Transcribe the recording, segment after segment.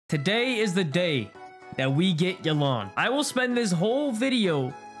Today is the day that we get Yelan. I will spend this whole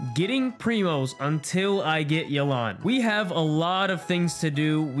video getting primos until I get Yelan. We have a lot of things to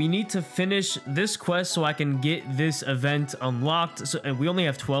do. We need to finish this quest so I can get this event unlocked. And we only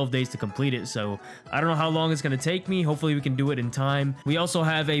have 12 days to complete it, so I don't know how long it's gonna take me. Hopefully we can do it in time. We also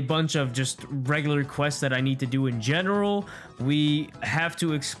have a bunch of just regular quests that I need to do in general. We have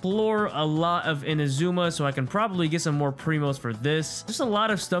to explore a lot of Inazuma, so I can probably get some more primos for this. Just a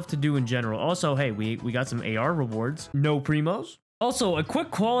lot of stuff to do in general. Also, hey, we got some AR rewards. No primos. Also, a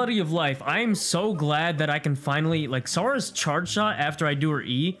quick quality of life. I am so glad that I can finally, like, Sara's charge shot after I do her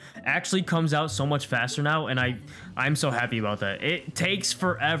E actually comes out so much faster now, and I'm so happy about that. It takes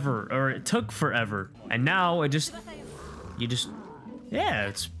forever, or it took forever, and now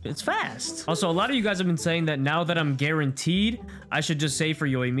yeah, it's fast. Also, a lot of you guys have been saying that now that I'm guaranteed, I should just say for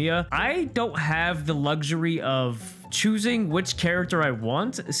Yoimiya. I don't have the luxury of choosing which character I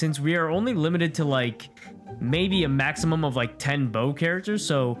want, since we are only limited to, like, maybe a maximum of like 10 bow characters.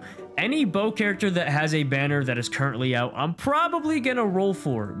 So any bow character that has a banner that is currently out, I'm probably gonna roll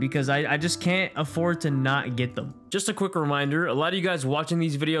for, because I just can't afford to not get them. Just a quick reminder, a lot of you guys watching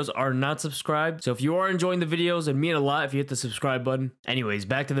these videos are not subscribed, so if you are enjoying the videos, it'd mean a lot if you hit the subscribe button. Anyways,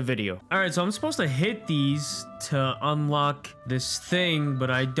 back to the video. All right, so I'm supposed to hit these to unlock this thing, but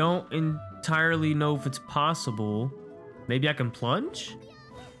I don't entirely know if it's possible. Maybe I can plunge?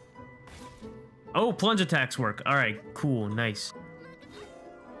 Oh, plunge attacks work. All right, cool, nice.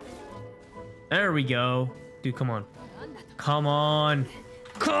 There we go. Dude, come on. Come on.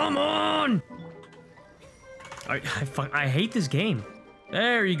 Come on! All right, I hate this game.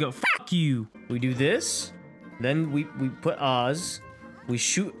 There you go. Fuck you. We do this. Then we put Oz. We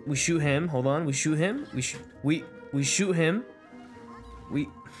shoot him. Hold on. We shoot him. We shoot him.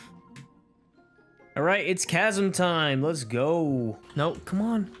 All right, it's chasm time. Let's go. No, come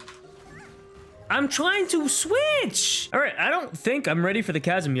on. I'm trying to switch! Alright, I don't think I'm ready for the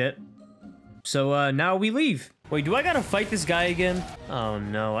chasm yet. So, now we leave. Wait, do I gotta fight this guy again? Oh,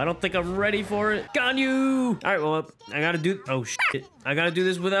 no. I don't think I'm ready for it. Got you! Alright, well, I gotta do... Oh, shit. I gotta do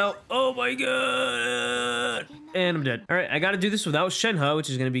this without... Oh, my God! And I'm dead. Alright, I gotta do this without Shenhe, which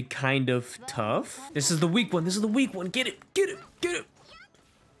is gonna be kind of tough. This is the weak one. This is the weak one. Get it! Get it! Get it!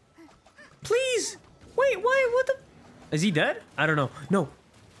 Please! Wait, why? What the... Is he dead? I don't know. No.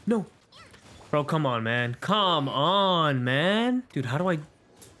 No. Bro, come on, man. Come on, man. Dude, how do I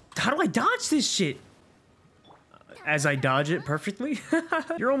dodge this shit? As I dodge it perfectly?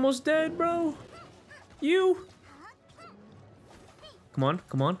 You're almost dead, bro. You. Come on,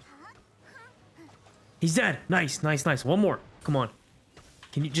 come on. He's dead. Nice, nice, nice. One more. Come on.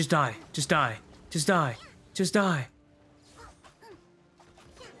 Can you just die? Just die. Just die. Just die.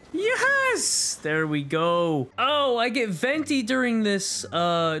 Yes! There we go. Oh, I get Venti during this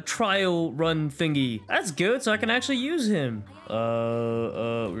trial run thingy. That's good, so I can actually use him.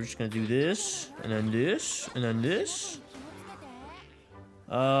 We're just gonna do this, and then this, and then this.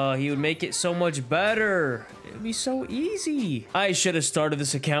 He would make it so much better. It'd be so easy. I should have started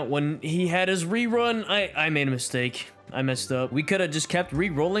this account when he had his rerun. I made a mistake. I messed up. We could have just kept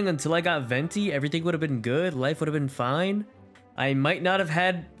re-rolling until I got Venti. Everything would have been good. Life would have been fine. I might not have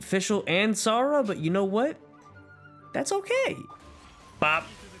had Fischl and Sara, but you know what? That's okay. Bop.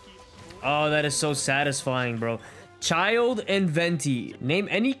 Oh, that is so satisfying, bro. Child and Venti. Name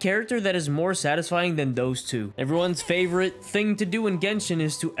any character that is more satisfying than those two. Everyone's favorite thing to do in Genshin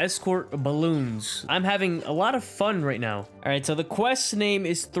is to escort balloons. I'm having a lot of fun right now. All right, so the quest name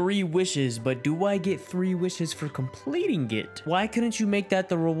is 3 Wishes, but do I get 3 wishes for completing it? Why couldn't you make that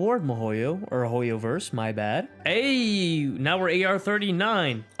the reward, Mihoyo? Or Hoyoverse, my bad. Hey, now we're AR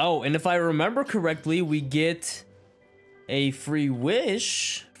 39. Oh, and if I remember correctly, we get a free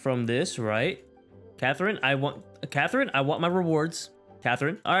wish from this, right? Catherine, I want my rewards.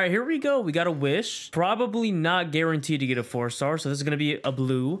 Catherine. All right, here we go. We got a wish. Probably not guaranteed to get a 4-star, so this is going to be a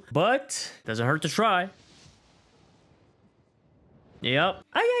blue, but doesn't hurt to try. Yep.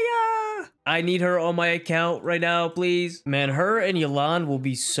 I need her on my account right now, please. Man, her and Yelan will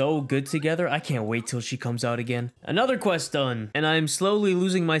be so good together. I can't wait till she comes out again. Another quest done. And I'm slowly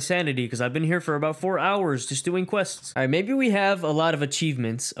losing my sanity because I've been here for about 4 hours just doing quests. All right, maybe we have a lot of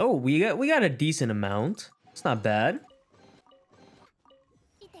achievements. Oh, we got a decent amount. It's not bad.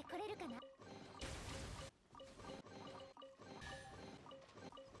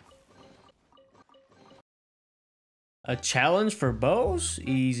 A challenge for bows?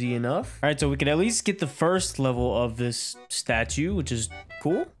 Easy enough. All right, so we can at least get the first level of this statue, which is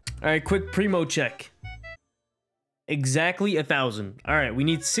cool. All right, quick primo check. Exactly 1,000. All right, we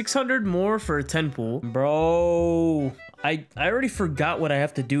need 600 more for a 10 pool. Bro, I already forgot what I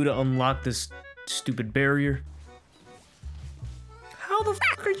have to do to unlock this stupid barrier. How the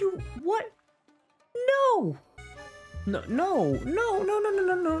fuck are you? What? No. No, no, no, no, no,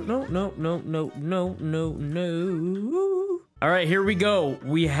 no, no, no, no, no, no, no, no, no. All right, here we go.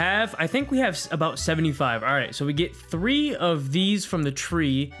 We have, I think we have about 75. All right, so we get 3 of these from the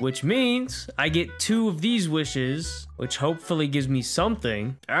tree, which means I get 2 of these wishes, which hopefully gives me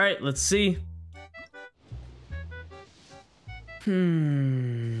something. All right, let's see.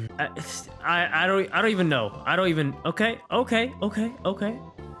 I don't even know. I don't even, okay.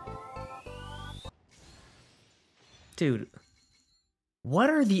 Dude, what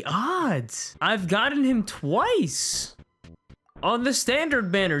are the odds? I've gotten him twice on the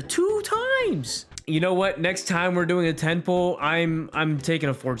standard banner 2 times. You know what? Next time we're doing a 10 pull, I'm taking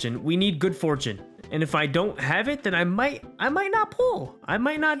a fortune. We need good fortune. And if I don't have it, then I might not pull. I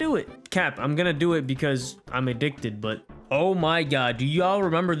might not do it. Cap, I'm gonna do it because I'm addicted, but oh my god, do y'all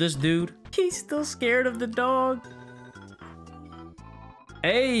remember this dude? He's still scared of the dog.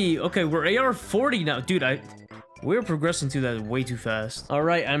 Hey, okay, we're AR 40 now. Dude, we're progressing through that way too fast. All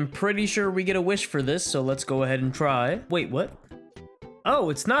right, I'm pretty sure we get a wish for this, so let's go ahead and try. Wait, what?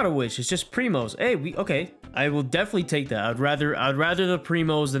 Oh, it's not a wish, it's just primos. Hey, okay. I will definitely take that. I'd rather the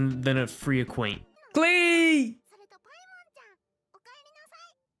primos than a free acquaint. Glee!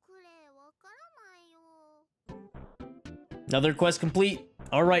 Another quest complete.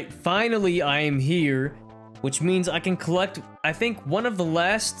 All right, finally I am here, which means I can collect, I think, one of the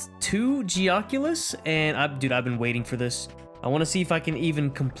last 2 Geoculus, and dude, I've been waiting for this. I want to see if I can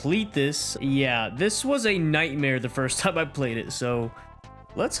even complete this. Yeah, this was a nightmare the first time I played it, so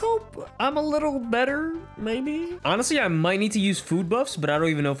let's hope I'm a little better, maybe? Honestly, I might need to use food buffs, but I don't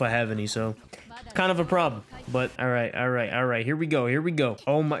even know if I have any, so kind of a problem. But all right, here we go.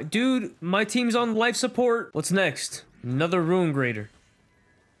 Oh my, dude, my team's on life support. What's next? Another rune grader.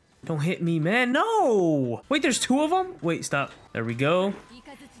 Don't hit me, man. No! Wait, there's 2 of them? Wait, stop. There we go.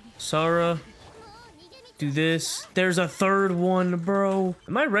 Sarah. Do this. There's a 3rd one, bro.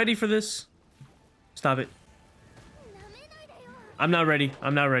 Am I ready for this? Stop it. I'm not ready.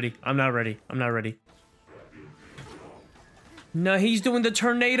 No, he's doing the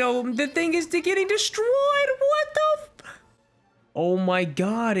tornado. The thing is getting destroyed. What the f— oh my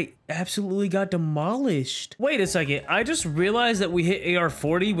god, it absolutely got demolished. Wait a second, I just realized that we hit AR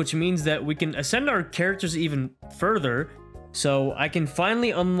 40, which means that we can ascend our characters even further. So I can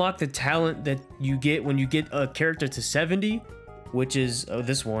finally unlock the talent that you get when you get a character to 70, which is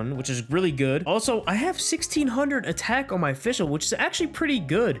this one, which is really good. Also, I have 1600 attack on my official, which is actually pretty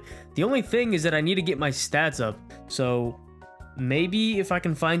good. The only thing is that I need to get my stats up. So maybe if I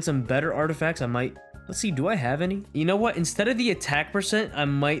can find some better artifacts, I might. Let's see, do I have any? You know what? Instead of the attack percent, I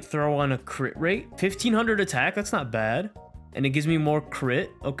might throw on a crit rate. 1500 attack, that's not bad. And it gives me more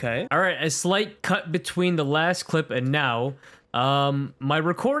crit. Okay. All right, a slight cut between the last clip and now. My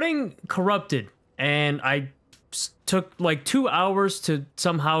recording corrupted, and I took like 2 hours to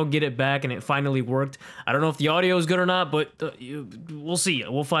somehow get it back, and it finally worked. I don't know if the audio is good or not, but we'll see.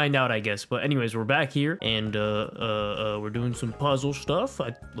 We'll find out, I guess. But anyways, we're back here, and we're doing some puzzle stuff.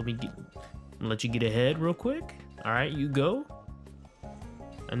 Let you get ahead real quick. All right, you go.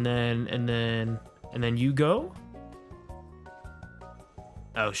 And then you go.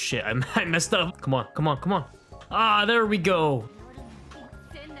 Oh shit, I messed up. Come on. Ah, there we go.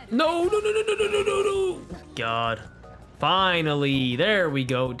 No. God. Finally, there we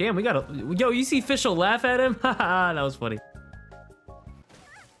go. Damn, we got a— yo, you see Fischl laugh at him? Haha, that was funny.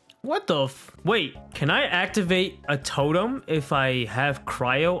 What the f— wait, can I activate a totem if I have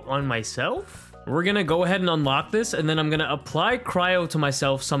cryo on myself? We're gonna go ahead and unlock this, and then I'm gonna apply cryo to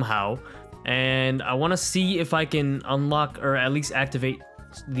myself somehow. And I wanna see if I can unlock, or at least activate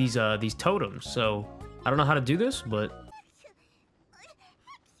these totems. So, I don't know how to do this, but—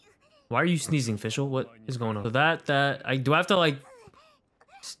 why are you sneezing, Fischl? What is going on? So do I have to like—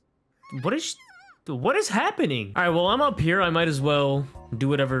 what is happening? All right, well, I'm up here. I might as well do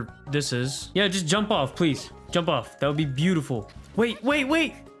whatever this is. Yeah, just jump off, please. Jump off. That would be beautiful. Wait.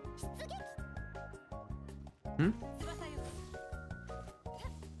 What?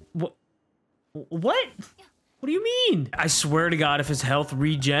 What do you mean? I swear to God, if his health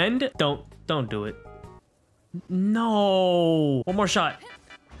regen, don't do it. No. One more shot.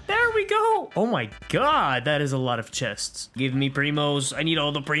 There we go. Oh my god, that is a lot of chests. Give me primos. I need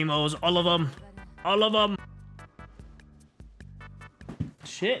all the primos. All of them. All of them.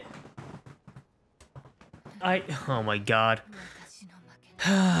 Shit. Oh my god.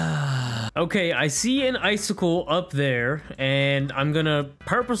 Okay, I see an icicle up there, and I'm gonna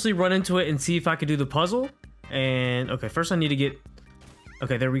purposely run into it and see if I can do the puzzle. And okay, first I need to get...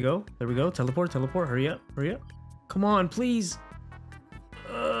 Okay, there we go. There we go. Teleport, teleport. Hurry up, hurry up. Come on, please.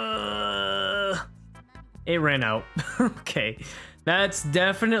 It ran out. Okay, that's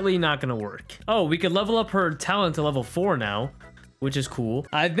definitely not gonna work. Oh, we could level up her talent to level 4 now, which is cool.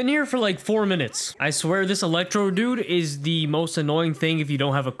 I've been here for like 4 minutes. I swear this Electro dude is the most annoying thing if you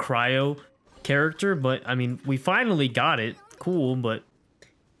don't have a cryo character, but I mean, we finally got it. Cool, but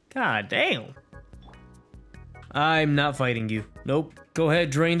god damn. I'm not fighting you. Nope. Go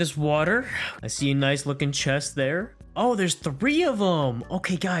ahead, drain this water. I see a nice looking chest there. Oh, there's 3 of them.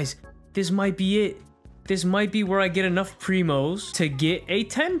 Okay, guys, this might be it. This might be where I get enough primos to get a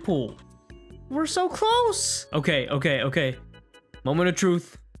 10 pool. We're so close. Okay, okay, okay. Moment of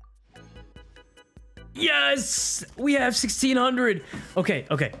truth. Yes! We have 1600. Okay,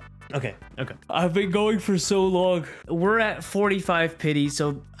 okay, okay, okay. I've been going for so long. We're at 45 pity,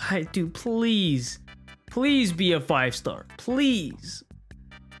 so dude, please. Please be a 5-star. Please.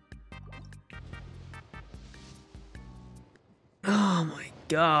 Oh my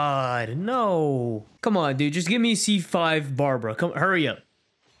god, no. Come on, dude, just give me C5 Barbara. Come, hurry up.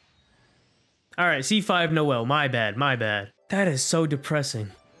 All right, C5 Noelle, my bad, my bad. That is so depressing.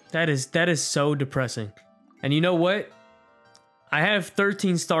 That is so depressing. And you know what? I have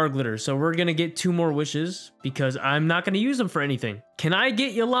 13 star glitter, so we're gonna get 2 more wishes because I'm not gonna use them for anything. Can I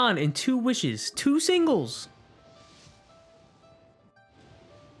get Yelan in 2 wishes? 2 singles?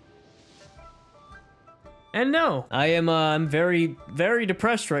 And no, I'm very, very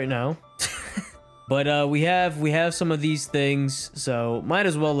depressed right now. But we have some of these things, so might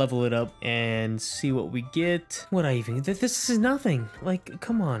as well level it up and see what we get. What I even, this is nothing. Like,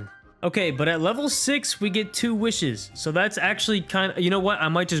 come on. Okay, but at level 6, we get 2 wishes. So that's actually kind of, you know what? I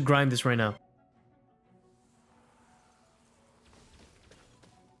might just grind this right now.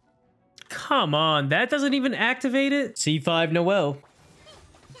 Come on, that doesn't even activate it? C5 Noelle.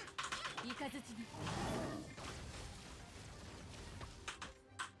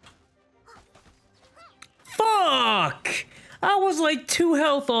 Fuck! I was like 2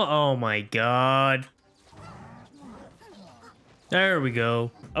 health on. Oh my god. There we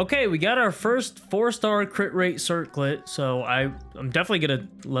go. Okay, we got our first 4-star crit rate circlet, so I'm definitely gonna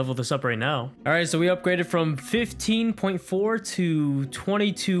level this up right now. All right, so we upgraded from 15.4 to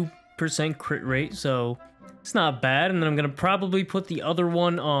 22% crit rate, so it's not bad. And then I'm gonna probably put the other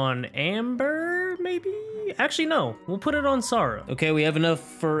one on Amber, maybe? Actually, no, we'll put it on Sarah. Okay, we have enough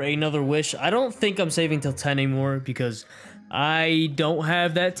for another wish. I don't think I'm saving till 10 anymore because I don't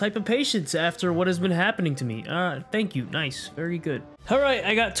have that type of patience after what has been happening to me. Thank you. Nice. Very good. All right,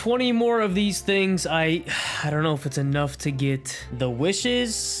 I got 20 more of these things. I don't know if it's enough to get the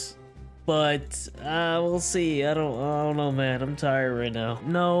wishes, but we'll see. I don't know, man. I'm tired right now.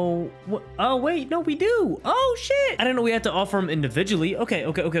 No. What? Oh, wait. No, we do. Oh, shit. I didn't know we had to offer them individually. Okay,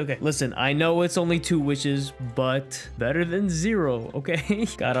 okay, okay, okay. Listen, I know it's only 2 wishes, but better than 0, okay?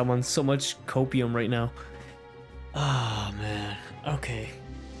 God, I'm on so much copium right now. Oh, man. Okay.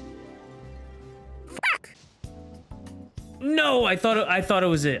 Fuck. No, I thought it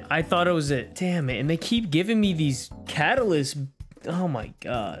was it. I thought it was it. Damn it. And they keep giving me these catalysts. Oh my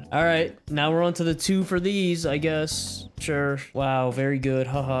god. All right, now we're on to the 2 for these, I guess. Sure. Wow, very good.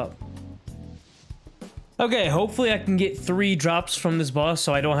 Haha. Okay, hopefully I can get 3 drops from this boss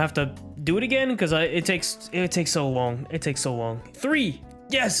so I don't have to do it again because it takes so long. It takes so long. 3.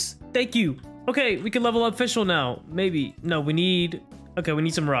 Yes. Thank you. Okay, we can level up official now. Maybe. No, we need... Okay, we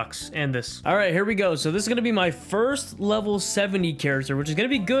need some rocks and this. All right, here we go. So this is going to be my first level 70 character, which is going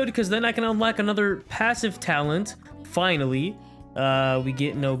to be good because then I can unlock another passive talent. Finally. We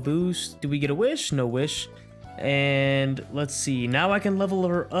get no boost. Do we get a wish? No wish. And let's see. Now I can level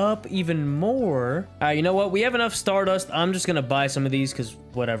her up even more. All right, you know what? We have enough Stardust. I'm just going to buy some of these because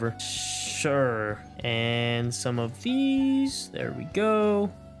whatever. Sure. And some of these. There we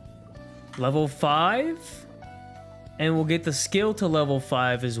go. Level 5. And we'll get the skill to level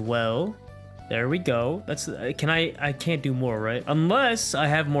 5 as well. There we go. That's I can't do more, right? Unless I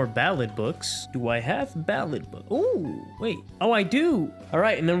have more ballad books. Do I have ballad books? Oh, wait. Oh, I do. All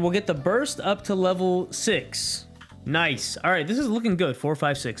right, and then we'll get the burst up to level 6. Nice. All right, this is looking good. 4,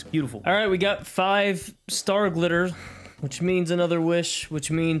 5, 6. Beautiful. All right, we got 5 star glitter, which means another wish, which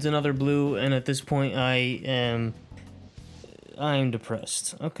means another blue, and at this point I am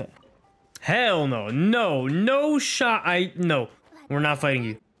depressed. Okay. Hell no. No. No shot. No. We're not fighting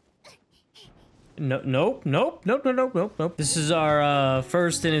you. No, nope, nope, nope, nope, nope, nope, nope. This is our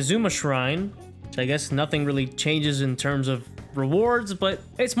first Inazuma shrine, which I guess nothing really changes in terms of rewards, but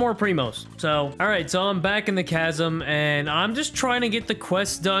it's more primos. So, all right, so I'm back in the chasm, and I'm just trying to get the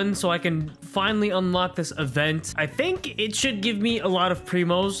quest done so I can finally unlock this event. I think it should give me a lot of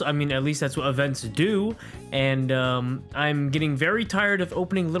primos. I mean, at least that's what events do. And I'm getting very tired of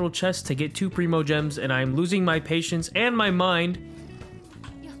opening little chests to get 2 primo gems, and I'm losing my patience and my mind.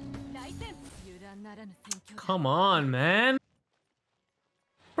 Come on, man.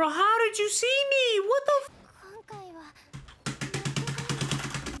 Bro, how did you see me? What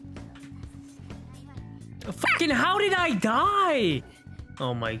the fucking, how did I die?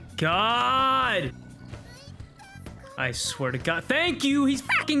 Oh my god. I swear to god. Thank you, he's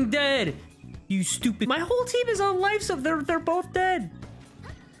fucking dead. You stupid. My whole team is on life, so they're both dead.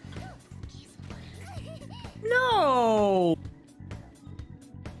 No.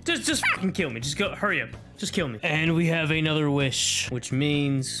 Just fucking kill me. Just go, hurry up. Just kill me. And we have another wish, which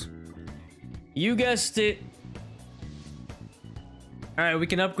means, you guessed it. All right, we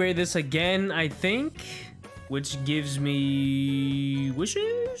can upgrade this again, I think, which gives me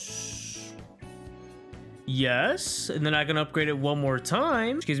wishes. Yes, and then I can upgrade it one more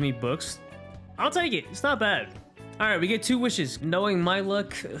time, which gives me books. I'll take it. It's not bad. All right, we get 2 wishes. Knowing my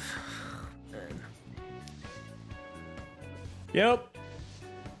luck. Yep.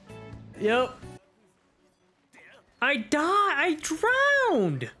 I died. I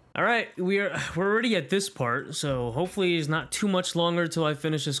drowned. All right, we're already at this part, so hopefully it's not too much longer till I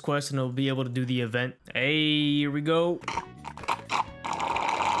finish this quest and I'll be able to do the event. Hey, here we go.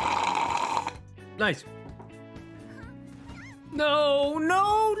 Nice. No.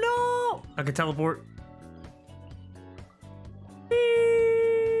 I can teleport.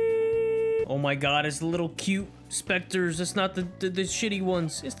 Oh my god, it's the little cute specters. It's not the shitty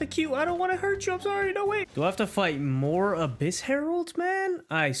ones. It's the cute. I don't want to hurt you. I'm sorry. No, wait. Do I have to fight more Abyss Heralds, man?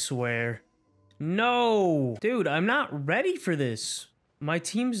 I swear. No. Dude, I'm not ready for this. My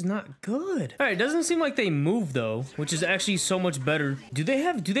team's not good. All right, doesn't seem like they move, though, which is actually so much better. Do they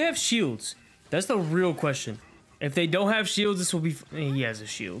have shields? That's the real question. If they don't have shields, this will be... He has a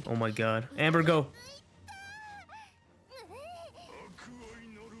shield. Oh my god. Amber, go.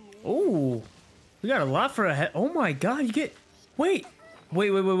 Oh, we got a lot for a head. Oh my god, you get... Wait.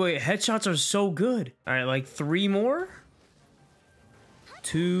 Headshots are so good. All right, like 3 more.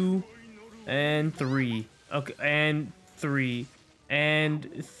 2 and 3. Okay, and 3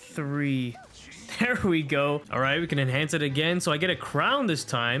 and 3. There we go. All right, we can enhance it again. So I get a crown this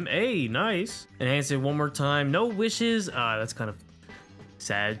time. Hey, nice. Enhance it one more time. No wishes. Ah, that's kind of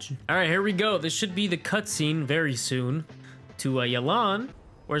sad. All right, here we go. This should be the cutscene very soon to Yelan.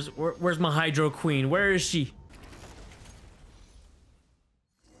 Where's my Hydro Queen? Where is she?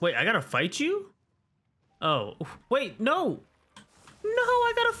 Wait, I gotta fight you? Oh, wait, no. No,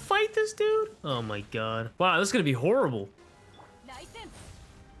 I gotta fight this dude? Oh my god. Wow, this is gonna be horrible.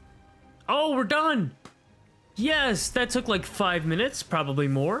 Oh, we're done. Yes, that took like 5 minutes, probably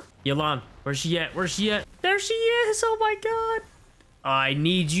more. Yelan, where's she at? Where's she at? There she is, oh my god. I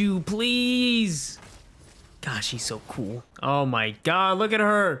need you, please. Gosh, she's so cool. Oh my god, look at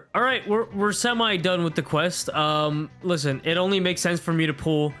her. All right, we're semi done with the quest. Listen, it only makes sense for me to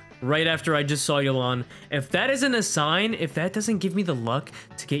pull right after I just saw Yelan. If that isn't a sign, if that doesn't give me the luck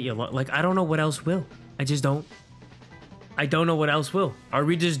to get Yelan, like, I don't know what else will. I just don't. I don't know what else will. Are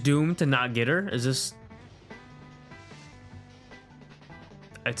we just doomed to not get her? Is this...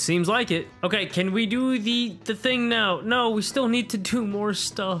 It seems like it. Okay, can we do the thing now? No, we still need to do more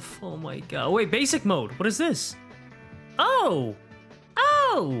stuff. Oh my god. Wait, basic mode. What is this? Oh!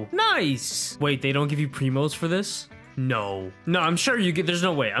 Oh! Nice! Wait, they don't give you primos for this? No. No, I'm sure you get... There's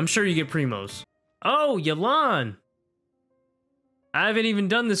no way. I'm sure you get primos. Oh, Yelan! I haven't even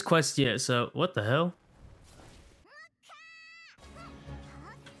done this quest yet, so... What the hell?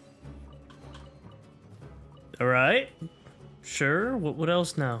 Alright. Sure. What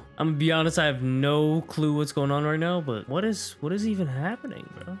else now? I'm gonna be honest, I have no clue what's going on right now, but what is even happening,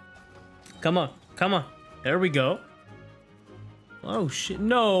 bro? Come on. Come on. There we go. Oh shit.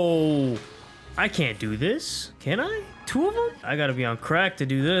 No. I can't do this. Can I? 2 of them? I gotta be on crack to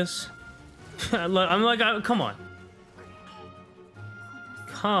do this. I'm like, come on.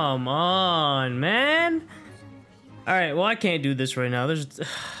 Come on, man. All right, well, I can't do this right now.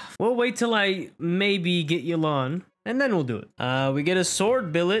 We'll wait till I maybe get Yelan, and then we'll do it. We get a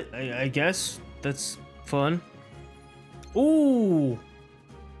sword billet, I guess. That's fun. Ooh.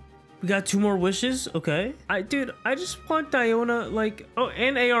 We got 2 more wishes? Okay. Dude, I just want Diona, like... Oh,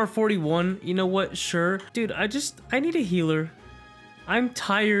 and AR-41. You know what? Sure. Dude, I need a healer. I'm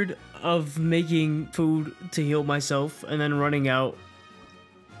tired of making food to heal myself and then running out.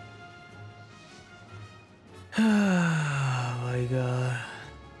 my god.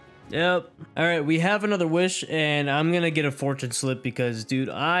 Yep. All right, we have another wish, and I'm gonna get a fortune slip because, dude,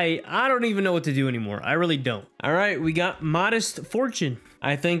 I don't even know what to do anymore. I really don't. All right, we got modest fortune.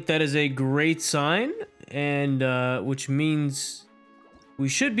 I think that is a great sign, and which means we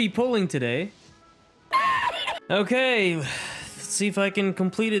should be pulling today. Okay, let's see if I can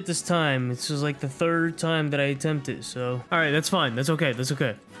complete it this time. This is like the third time that I attempt it, so. All right, that's fine. That's okay. That's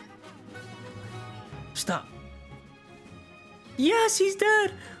okay. Stop. Yes, he's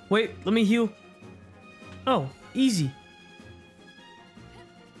dead. Wait, let me heal. Oh, easy.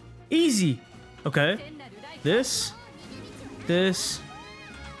 Easy. Okay. This.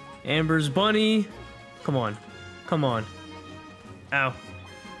 Amber's bunny. Come on. Come on. Ow.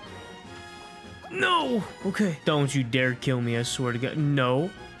 No! Okay. Don't you dare kill me, I swear to God. No.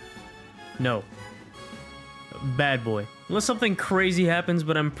 No. Bad boy. Unless something crazy happens,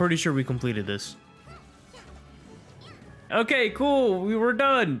 but I'm pretty sure we completed this. Okay, cool. We were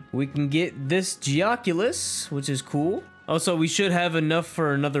done. We can get this Geoculus, which is cool. Also, we should have enough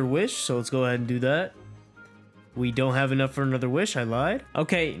for another wish, so let's go ahead and do that. We don't have enough for another wish. I lied.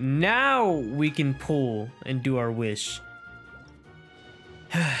 Okay, now we can pull and do our wish.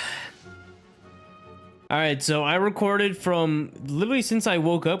 Alright, so I recorded from literally since I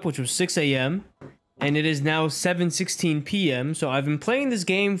woke up, which was 6 a.m. And it is now 7:16 p.m. So I've been playing this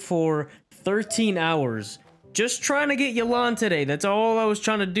game for 13 hours. Just trying to get Yelan today. That's all I was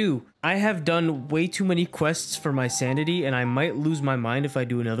trying to do. I have done way too many quests for my sanity, and I might lose my mind if I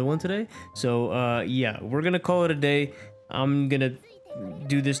do another one today. So, yeah, we're gonna call it a day. I'm gonna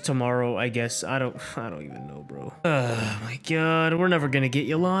do this tomorrow, I guess. I don't even know, bro. Oh my god, we're never gonna get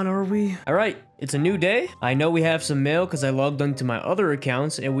Yelan, are we? All right, it's a new day. I know we have some mail because I logged onto my other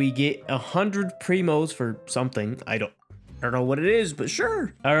accounts, and we get 100 primos for something. I don't know what it is, but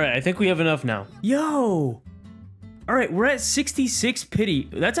sure. All right, I think we have enough now. Yo. All right, we're at 66 pity.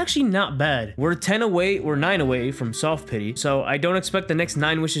 That's actually not bad. We're 10 away, we're 9 away from soft pity. So I don't expect the next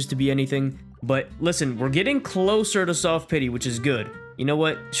 9 wishes to be anything. But listen, we're getting closer to soft pity, which is good. You know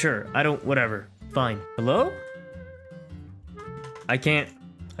what? Sure, whatever. Fine. Hello? I can't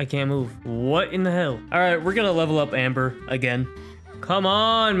move. What in the hell? All right, we're gonna level up Amber again. Come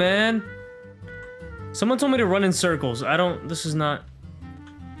on, man. Someone told me to run in circles. This is not.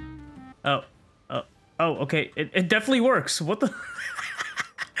 Oh, okay. It definitely works. What the?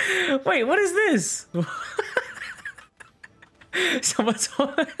 Wait, what is this? Someone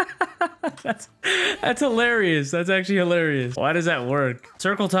told... That's hilarious. That's actually hilarious. Why does that work?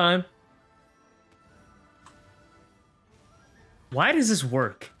 Circle time. Why does this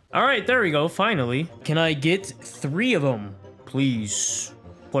work? All right, there we go. Finally. Can I get 3 of them? Please.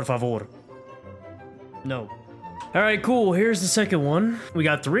 Por favor. No. All right, cool. Here's the second one. We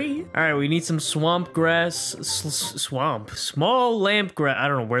got 3. All right, we need some swamp grass. Small lamp grass. I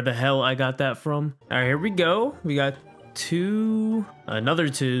don't know where the hell I got that from. All right, here we go. We got 2, another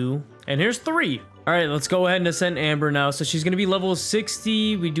 2, and here's 3. All right, let's go ahead and ascend Amber now. So she's gonna be level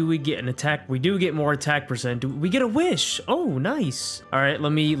 60. We get an attack. We do get more attack percent. We get a wish. Oh, nice. All right,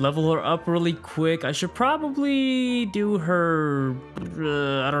 let me level her up really quick. I should probably do her.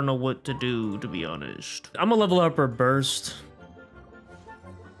 I don't know what to do, to be honest. I'm gonna level up her burst.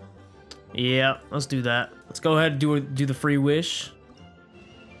 Yeah, let's do that. Let's go ahead and do the free wish.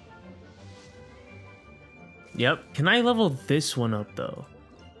 Yep. Can I level this one up though?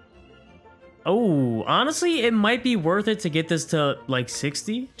 Oh, honestly, it might be worth it to get this to like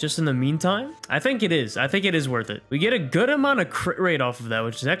 60 just in the meantime. I think it is. I think it is worth it. We get a good amount of crit rate off of that,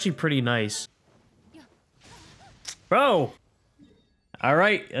 which is actually pretty nice. Bro. All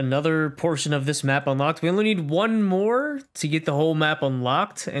right, another portion of this map unlocked. We only need 1 more to get the whole map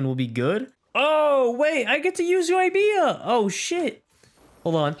unlocked and we'll be good. Oh, wait, I get to use Uibia. Oh, shit.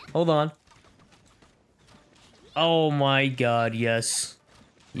 Hold on, hold on. Oh my god, yes.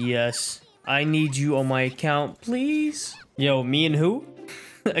 Yes. I need you on my account, please. Yo, me and who?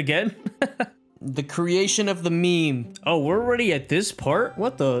 Again? The creation of the meme. Oh, we're already at this part?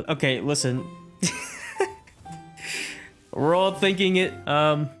 What the? Okay, listen. We're all thinking it.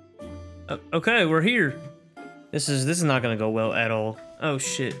 Okay, we're here. This is not gonna go well at all. Oh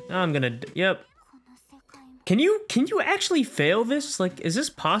shit. I'm gonna. Yep. Can you actually fail this? Like, is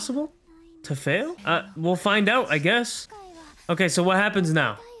this possible to fail? We'll find out, I guess. Okay, so what happens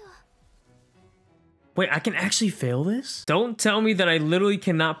now? Wait, I can actually fail this? Don't tell me that I literally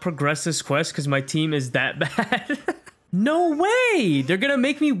cannot progress this quest because my team is that bad. No way! They're gonna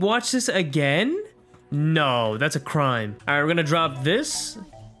make me watch this again? No, that's a crime. All right, we're gonna drop this.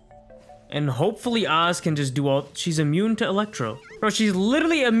 And hopefully Oz can just do all... She's immune to Electro. Bro, she's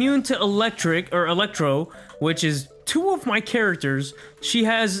literally immune to Electric, or Electro, which is two of my characters. She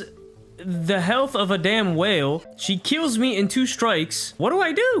has the health of a damn whale. She kills me in 2 strikes. What do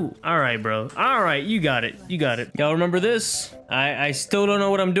I do? All right, bro. All right, you got it. You got it. Y'all remember this? I still don't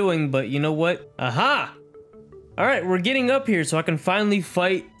know what I'm doing, but you know what? Aha! All right, we're getting up here so I can finally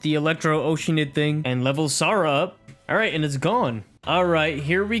fight the Electro Oceanid thing and level Sarah up. All right, and it's gone. All right,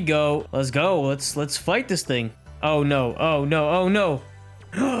 here we go. Let's go. Let's fight this thing. Oh no! Oh no! Oh no!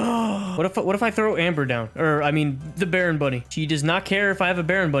 What if I throw Amber down? Or I mean, the Baron Bunny. She does not care if I have a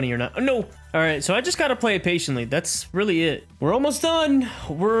Baron Bunny or not. Oh, no! All right, so I just gotta play it patiently. That's really it. We're almost done.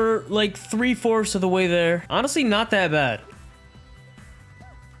 We're like 3/4 of the way there. Honestly, not that bad.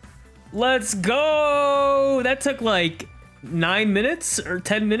 Let's go! That took like 9 minutes or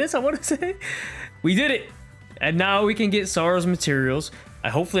 10 minutes, I want to say. We did it. And now we can get Sarah's materials.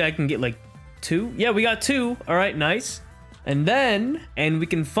 Hopefully I can get like 2. Yeah, we got 2. All right, nice. And we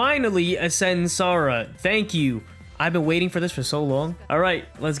can finally ascend Sarah. Thank you. I've been waiting for this for so long. All right,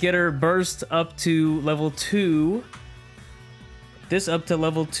 let's get her burst up to level 2. This up to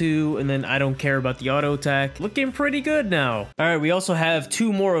level 2, and then I don't care about the auto attack. Looking pretty good now. All right, we also have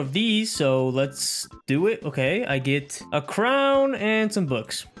 2 more of these, so let's do it. Okay, I get a crown and some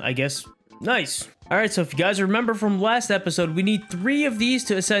books, I guess. Nice. All right, so if you guys remember from last episode, we need 3 of these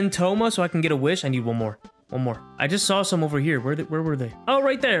to ascend Toma so I can get a wish. I need 1 more. 1 more. I just saw some over here. Where were they? Oh,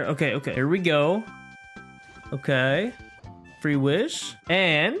 right there. Okay, okay. Here we go. Okay. Free wish.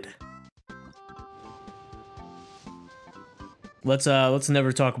 And let's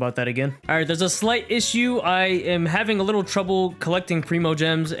never talk about that again. All right, there's a slight issue. I am having a little trouble collecting Primo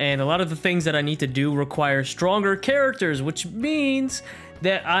Gems, and a lot of the things that I need to do require stronger characters, which means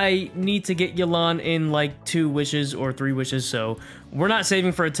that I need to get Yelan in like 2 wishes or 3 wishes, so we're not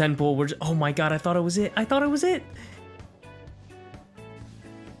saving for a 10 pool. We're just, oh my god, I thought it was it. I thought it was it.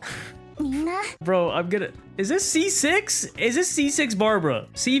 Bro, I'm gonna... Is this C6? Is this C6 Barbara?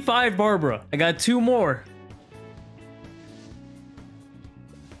 C5 Barbara. I got 2 more.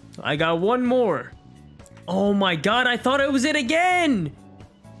 I got 1 more. Oh my god, I thought it was it again!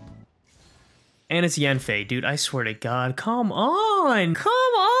 And it's Yanfei, dude. I swear to God. Come on! Come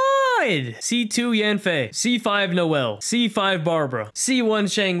on! C2 Yanfei. C5 Noelle. C5 Barbara.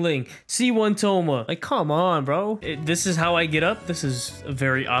 C1 Shangling. C1 Toma. Like, come on, bro. This is how I get up? This is a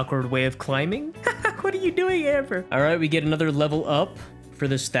very awkward way of climbing. What are you doing, Amber? All right, we get another level up for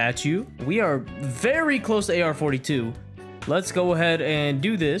the statue. We are very close to AR-42. Let's go ahead and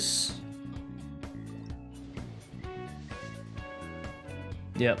do this.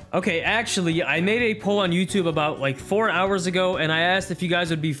 Yep. Okay, actually, I made a poll on YouTube about like 4 hours ago, and I asked if you guys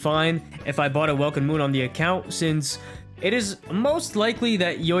would be fine if I bought a Welcome Moon on the account, since it is most likely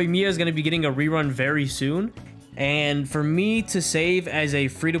that Yoimiya is going to be getting a rerun very soon. And for me to save as a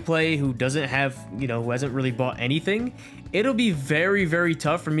free-to-play who doesn't have, you know, who hasn't really bought anything, it'll be very, very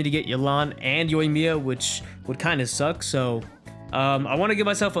tough for me to get Yelan and Yoimiya, which would kind of suck. So I want to give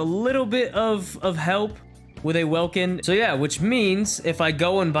myself a little bit of help with a Welkin. So yeah, which means if I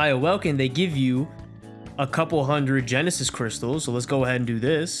go and buy a Welkin, they give you a couple hundred Genesis crystals. So let's go ahead and do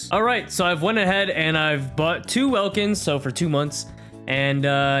this. All right, so I've went ahead and I've bought 2 Welkins, so for 2 months. And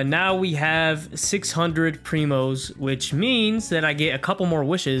now we have 600 Primos, which means that I get a couple more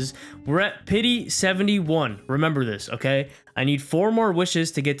wishes. We're at pity 71. Remember this, okay? I need 4 more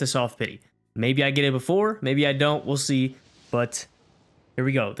wishes to get to soft pity. Maybe I get it before, maybe I don't, we'll see. But here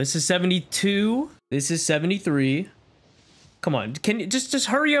we go. This is 72. This is 73. Come on, can you just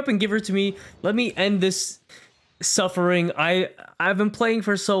hurry up and give her to me? Let me end this suffering. I've been playing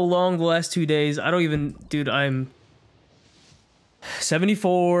for so long the last 2 days. I don't even, dude, I'm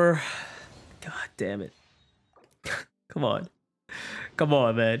 74. God damn it. Come on. Come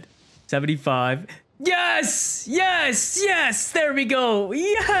on, man. 75. Yes! Yes! Yes! There we go!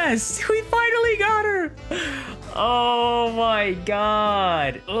 Yes! We finally got her! Oh my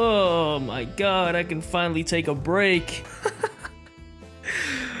god. Oh my god. I can finally take a break.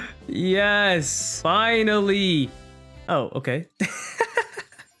 Yes! Finally! Oh, okay.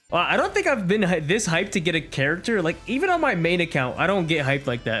 Well, I don't think I've been this hyped to get a character. Like, even on my main account, I don't get hyped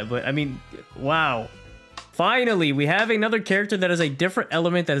like that. But, I mean, wow. Finally, we have another character that is a different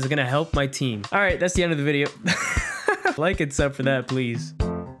element that is going to help my team. All right, that's the end of the video. Like and sub for that, please.